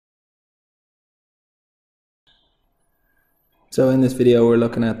So in this video we're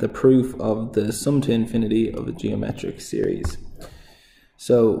looking at the proof of the sum to infinity of a geometric series.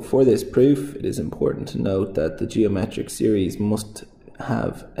 So for this proof it is important to note that the geometric series must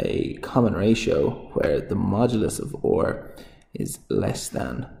have a common ratio where the modulus of OR is less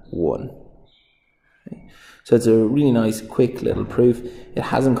than 1. Okay. So it's a really nice quick little proof. It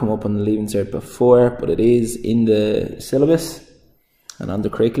hasn't come up on the Leaving Cert before, but it is in the syllabus and on the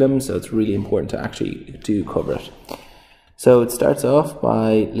curriculum, so it's really important to actually do cover it. So it starts off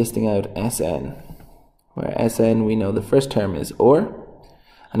by listing out Sn, where Sn we know the first term is OR,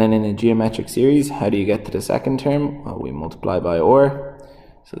 and then in a geometric series, how do you get to the second term? Well, we multiply by OR,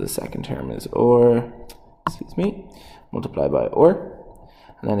 so the second term is OR, multiply by OR,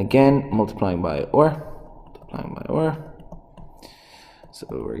 and then again multiplying by OR, so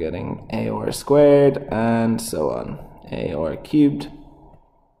we're getting AOR squared and so on, AOR cubed,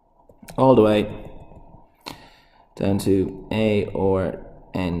 all the way down to a or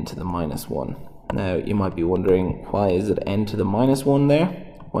n to the minus 1. Now you might be wondering, why is it n to the minus 1 there?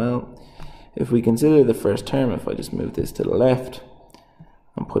 Well, if we consider the first term, if I just move this to the left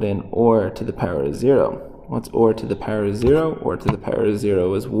and put in or to the power of 0. What's or to the power of 0? Or to the power of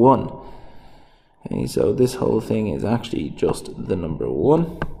 0 is 1. Okay, so this whole thing is actually just the number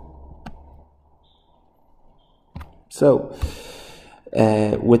 1. So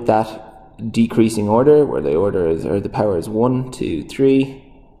with that decreasing order, where the order is, or the power is 1, 2,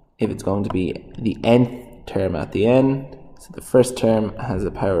 3, if it's going to be the nth term at the end, so the first term has a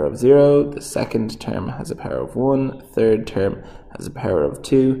power of 0, the second term has a power of 1, third term has a power of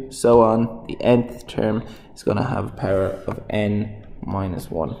 2, so on. The nth term is going to have a power of n minus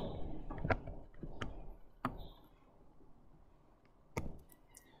 1.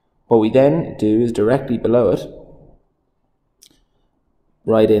 What we then do is directly below it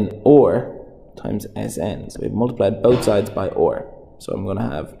write in OR times Sn. So we've multiplied both sides by OR. So I'm going to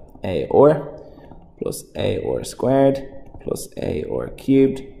have AOR plus AOR squared plus AOR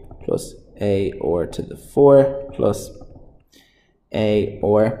cubed plus AOR to the 4 plus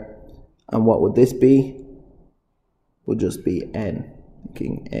AOR. And what would this be? Would just be n.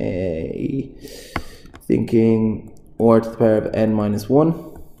 Thinking OR to the power of n minus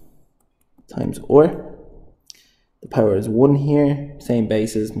 1 times OR. The power is 1 here, same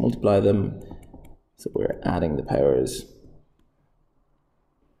basis, multiply them, so we're adding the powers.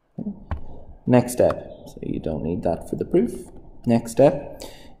 Next step, so you don't need that for the proof. Next step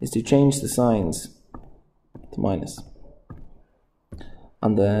is to change the signs to minus.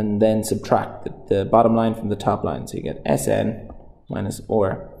 And then subtract the bottom line from the top line, so you get Sn minus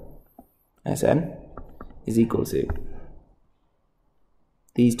OR. Sn is equal to,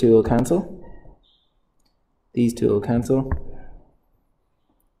 these two will cancel. These two will cancel,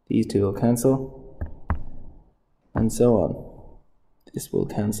 these two will cancel, and so on. This will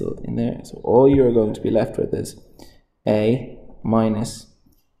cancel in there. So all you're going to be left with is a minus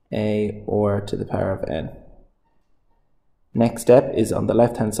a or to the power of n. Next step is on the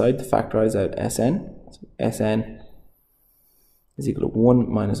left hand side to factorize out Sn. So Sn is equal to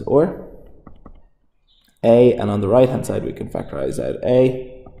 1 minus or a, and on the right hand side we can factorize out a.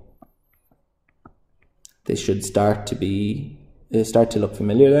 This should start to look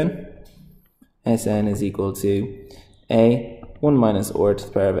familiar then. Sn is equal to a 1 minus or to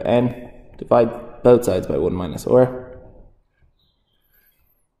the power of n. Divide both sides by 1 minus or.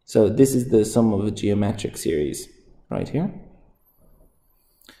 So this is the sum of a geometric series right here.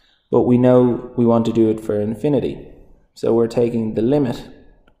 But we know we want to do it for infinity. So we're taking the limit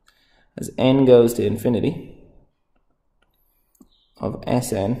as n goes to infinity of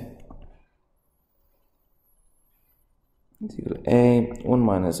Sn is equal to a 1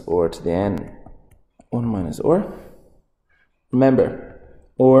 minus or to the n 1 minus or. Remember,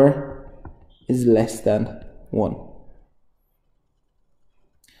 or is less than 1.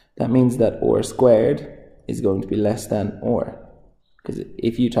 That means that or squared is going to be less than or. Because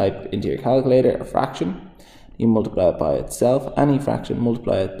if you type into your calculator a fraction, you multiply it by itself, any fraction,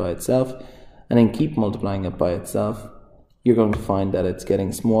 multiply it by itself, and then keep multiplying it by itself, you're going to find that it's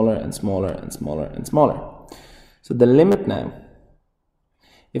getting smaller and smaller and smaller and smaller. So the limit now,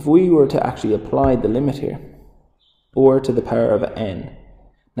 if we were to actually apply the limit here, or to the power of n,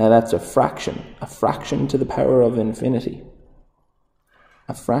 now that's a fraction to the power of infinity.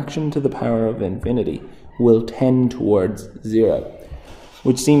 A fraction to the power of infinity will tend towards 0,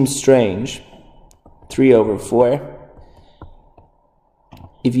 which seems strange. 3 over 4,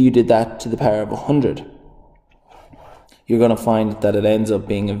 if you did that to the power of 100, you're going to find that it ends up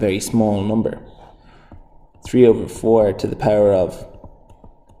being a very small number. 3 over 4 to the power of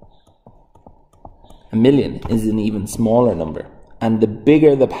A million is an even smaller number. And the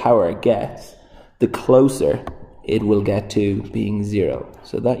bigger the power gets, the closer it will get to being 0.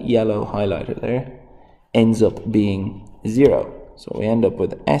 So that yellow highlighter there ends up being 0. So we end up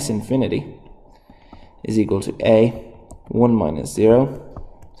with S infinity is equal to A 1 minus 0,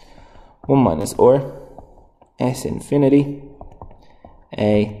 1 minus or, S infinity,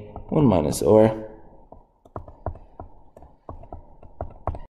 A 1 minus or,